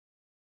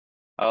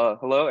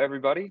Hello,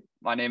 everybody.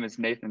 My name is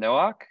Nate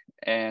Nowack,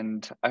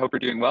 and I hope you're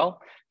doing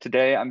well.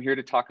 Today, I'm here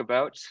to talk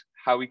about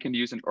how we can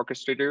use an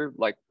orchestrator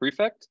like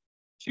Prefect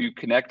to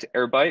connect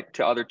Airbyte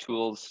to other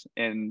tools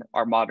in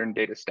our modern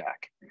data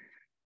stack.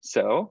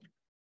 So,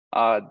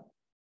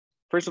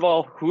 first of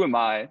all, who am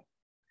I?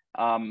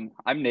 I'm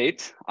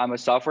Nate. I'm a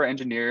software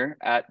engineer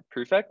at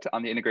Prefect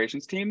on the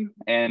integrations team,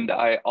 and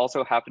I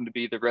also happen to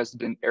be the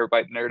resident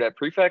Airbyte nerd at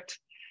Prefect.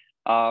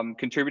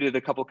 Contributed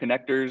a couple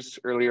connectors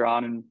earlier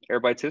on in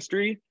Airbyte's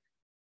history.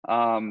 So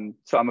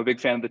I'm a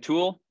big fan of the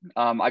tool.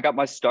 I got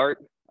my start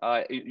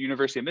at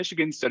University of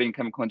Michigan studying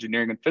chemical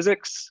engineering and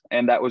physics,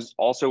 and that was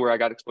also where I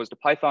got exposed to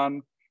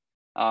Python.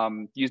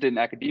 Used it in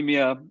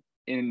academia,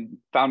 and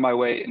found my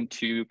way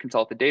into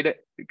consulting data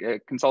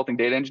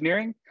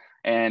engineering,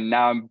 and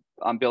now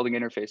I'm building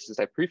interfaces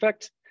at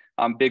Prefect.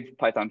 I'm a big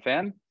Python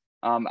fan.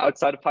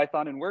 Outside of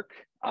Python and work,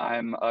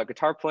 I'm a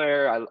guitar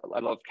player. I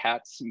love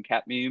cats and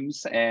cat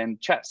memes and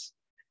chess.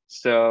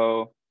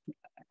 So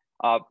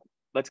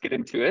let's get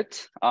into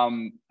it.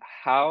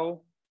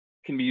 How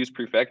can we use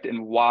Prefect,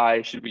 and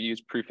why should we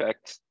use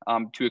Prefect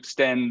to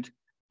extend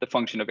the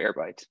function of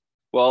Airbyte?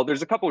 Well,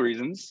 there's a couple of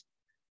reasons.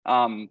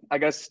 I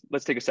guess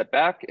let's take a step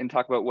back and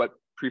talk about what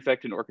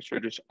Prefect and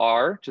orchestrators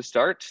are to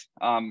start.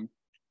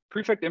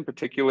 Prefect in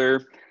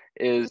particular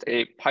is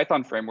a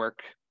Python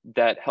framework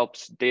that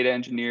helps data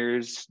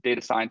engineers,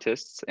 data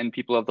scientists, and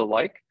people of the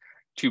like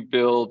to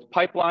build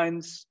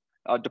pipelines,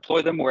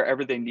 deploy them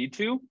wherever they need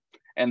to,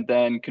 and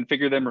then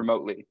configure them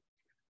remotely.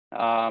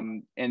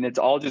 And it's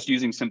all just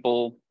using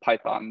simple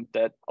Python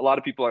that a lot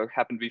of people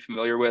happen to be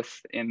familiar with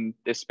in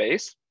this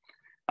space.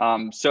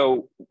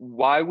 So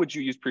why would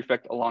you use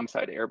Prefect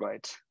alongside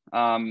Airbyte?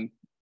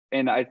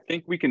 And I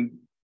think we can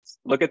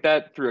look at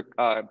that through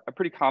a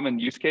pretty common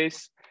use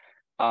case,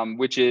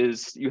 which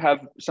is you have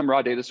some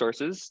raw data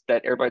sources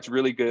that Airbyte's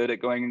really good at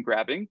going and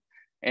grabbing,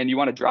 and you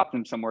want to drop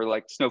them somewhere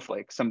like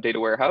Snowflake, some data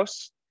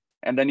warehouse,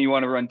 and then you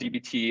want to run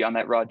dbt on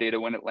that raw data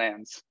when it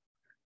lands.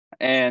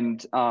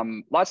 And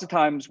lots of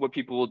times what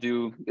people will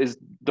do is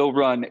they'll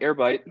run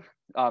Airbyte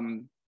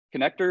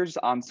connectors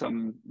on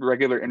some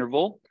regular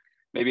interval,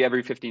 maybe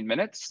every 15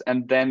 minutes,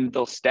 and then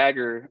they'll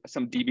stagger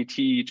some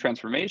dbt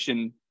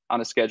transformation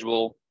on a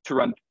schedule to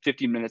run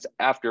 15 minutes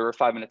after or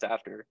 5 minutes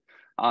after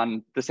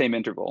on the same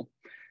interval.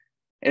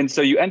 And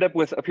so you end up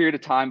with a period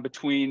of time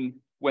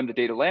between when the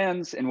data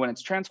lands and when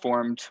it's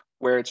transformed,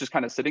 where it's just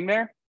kind of sitting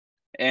there.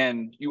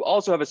 And you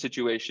also have a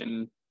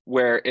situation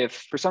where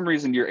if for some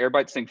reason your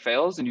Airbyte sync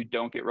fails and you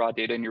don't get raw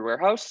data in your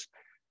warehouse,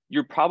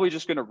 you're probably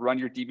just going to run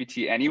your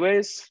dbt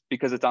anyways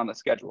because it's on the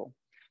schedule.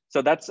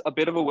 So that's a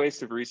bit of a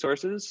waste of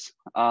resources.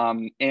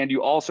 And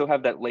you also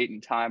have that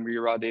latent time where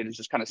your raw data is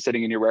just kind of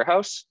sitting in your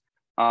warehouse,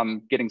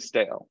 getting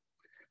stale.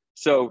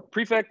 So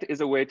Prefect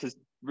is a way to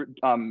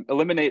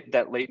eliminate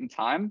that latent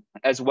time,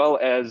 as well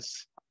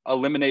as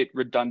eliminate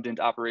redundant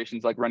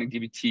operations like running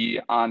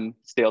dbt on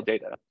stale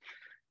data.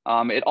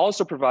 It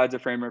also provides a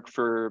framework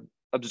for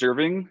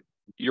observing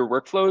your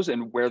workflows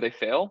and where they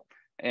fail,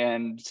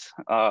 and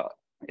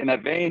in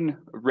that vein,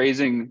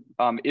 raising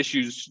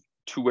issues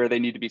to where they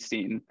need to be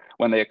seen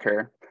when they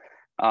occur.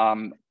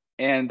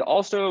 And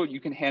also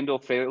you can handle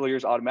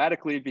failures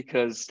automatically,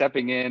 because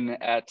stepping in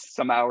at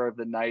some hour of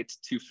the night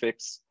to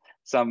fix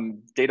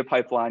some data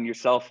pipeline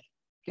yourself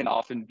can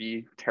often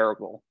be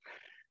terrible.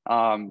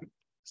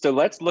 So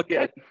let's look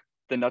at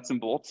the nuts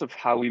and bolts of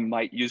how we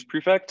might use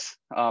Prefect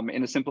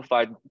in a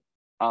simplified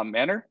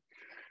manner.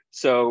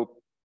 So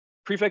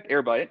Prefect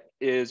Airbyte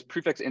is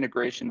Prefect's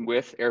integration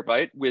with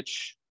Airbyte,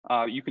 which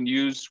you can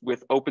use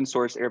with open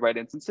source Airbyte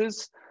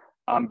instances,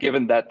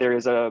 given that there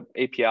is a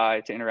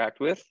API to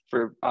interact with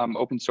for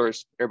open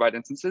source Airbyte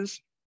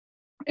instances.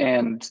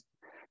 And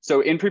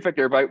so in Prefect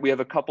Airbyte, we have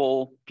a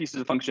couple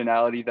pieces of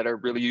functionality that are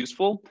really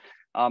useful.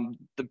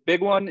 The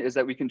big one is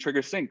that we can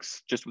trigger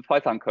syncs just with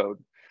Python code.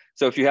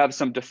 So if you have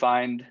some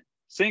defined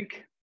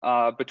sync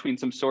between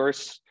some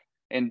source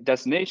and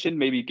destination,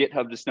 maybe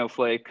GitHub to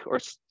Snowflake or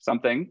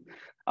something,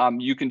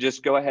 you can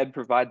just go ahead and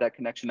provide that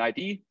connection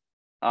ID,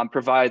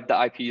 provide the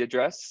IP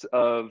address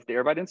of the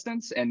Airbyte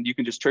instance, and you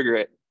can just trigger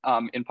it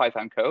in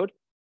Python code.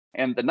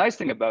 And the nice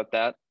thing about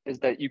that is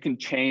that you can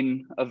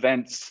chain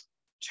events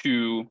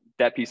to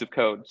that piece of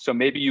code. So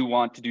maybe you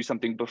want to do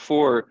something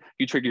before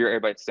you trigger your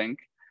Airbyte sync,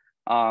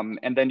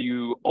 and then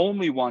you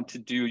only want to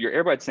do your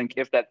Airbyte sync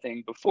if that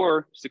thing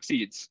before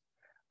succeeds.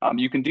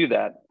 You can do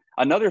that.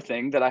 Another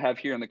thing that I have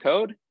here in the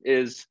code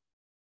is,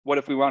 what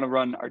if we want to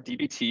run our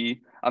dbt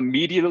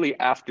immediately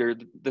after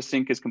the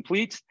sync is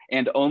complete,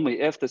 and only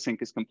if the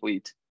sync is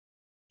complete?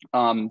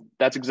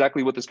 That's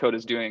exactly what this code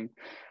is doing.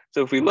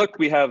 So if we look,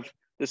 we have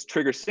this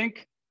trigger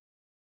sync.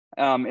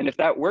 And if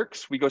that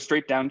works, we go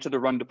straight down to the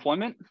run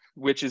deployment,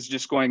 which is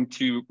just going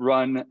to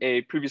run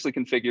a previously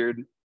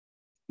configured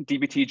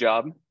dbt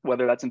job,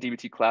 whether that's in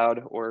dbt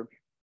cloud or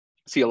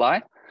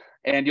CLI.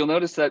 And you'll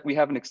notice that we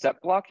have an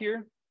except block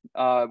here,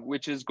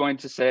 which is going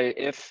to say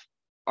if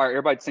our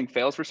Airbyte sync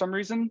fails for some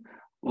reason,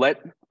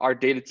 let our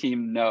data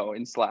team know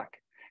in Slack.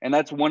 And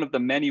that's one of the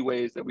many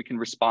ways that we can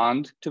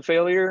respond to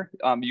failure.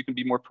 You can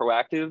be more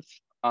proactive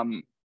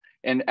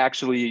and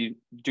actually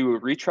do a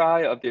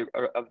retry of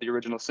the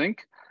original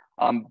sync.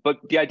 But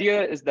the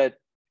idea is that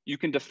you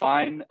can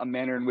define a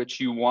manner in which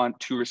you want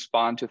to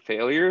respond to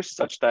failures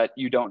such that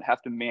you don't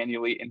have to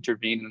manually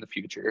intervene in the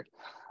future.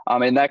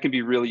 And that can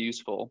be really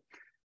useful.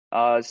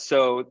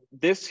 So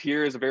this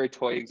here is a very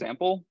toy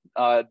example.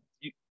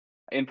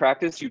 In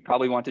practice, you'd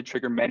probably want to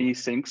trigger many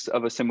syncs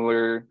of a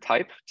similar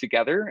type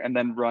together and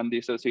then run the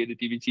associated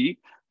DBT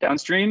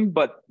downstream.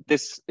 But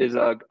this is,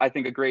 I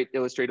think, a great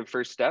illustrative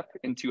first step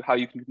into how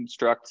you can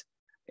construct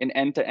an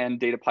end-to-end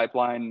data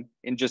pipeline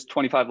in just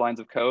 25 lines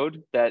of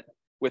code that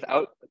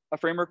without a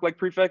framework like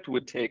Prefect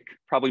would take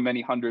probably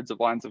many hundreds of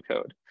lines of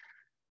code.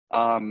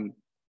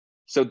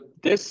 So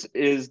this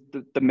is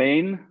the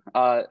main,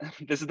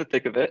 this is the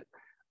thick of it.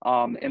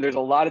 And there's a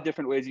lot of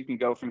different ways you can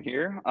go from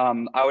here.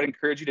 I would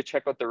encourage you to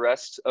check out the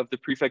rest of the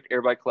Prefect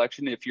Airbyte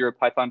collection if you're a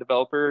Python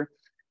developer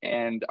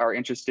and are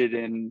interested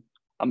in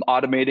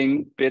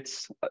automating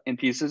bits and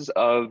pieces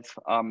of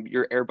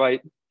your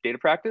Airbyte data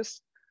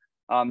practice.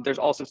 There's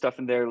also stuff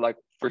in there like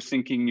for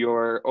syncing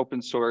your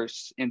open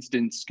source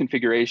instance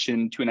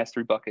configuration to an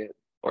S3 bucket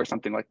or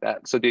something like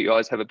that, so that you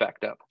always have it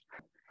backed up.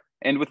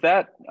 And with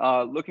that,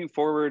 looking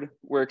forward,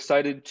 we're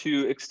excited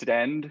to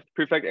extend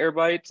Prefect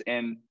Airbyte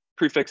and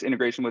Prefect's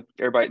integration with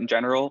Airbyte in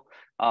general.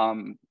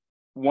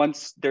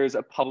 Once there's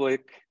a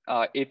public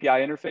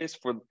API interface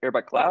for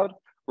Airbyte Cloud,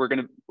 we're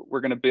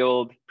gonna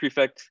build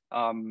Prefect,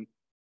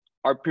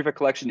 our Prefect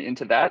collection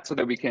into that so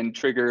that we can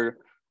trigger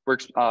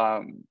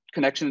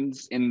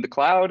connections in the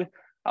cloud.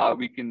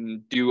 We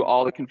can do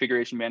all the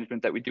configuration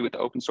management that we do with the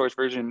open source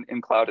version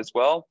in cloud as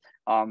well,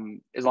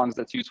 as long as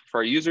that's useful for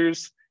our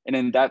users. And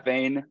in that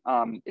vein,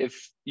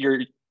 if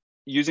you're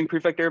using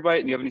Prefect Airbyte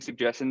and you have any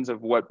suggestions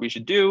of what we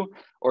should do,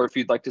 or if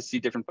you'd like to see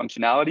different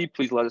functionality,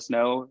 please let us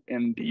know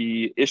in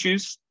the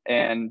issues.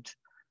 And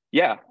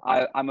yeah,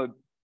 I'm a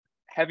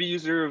heavy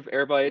user of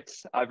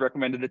Airbyte. I've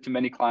recommended it to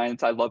many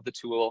clients. I love the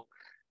tool,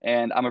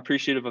 and I'm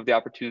appreciative of the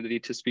opportunity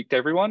to speak to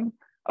everyone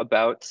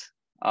about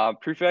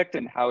Prefect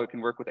and how it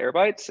can work with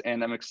Airbyte.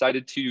 And I'm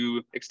excited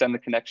to extend the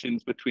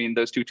connections between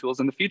those two tools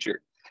in the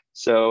future.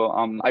 So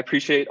I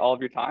appreciate all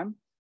of your time.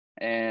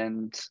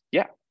 And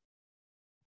yeah.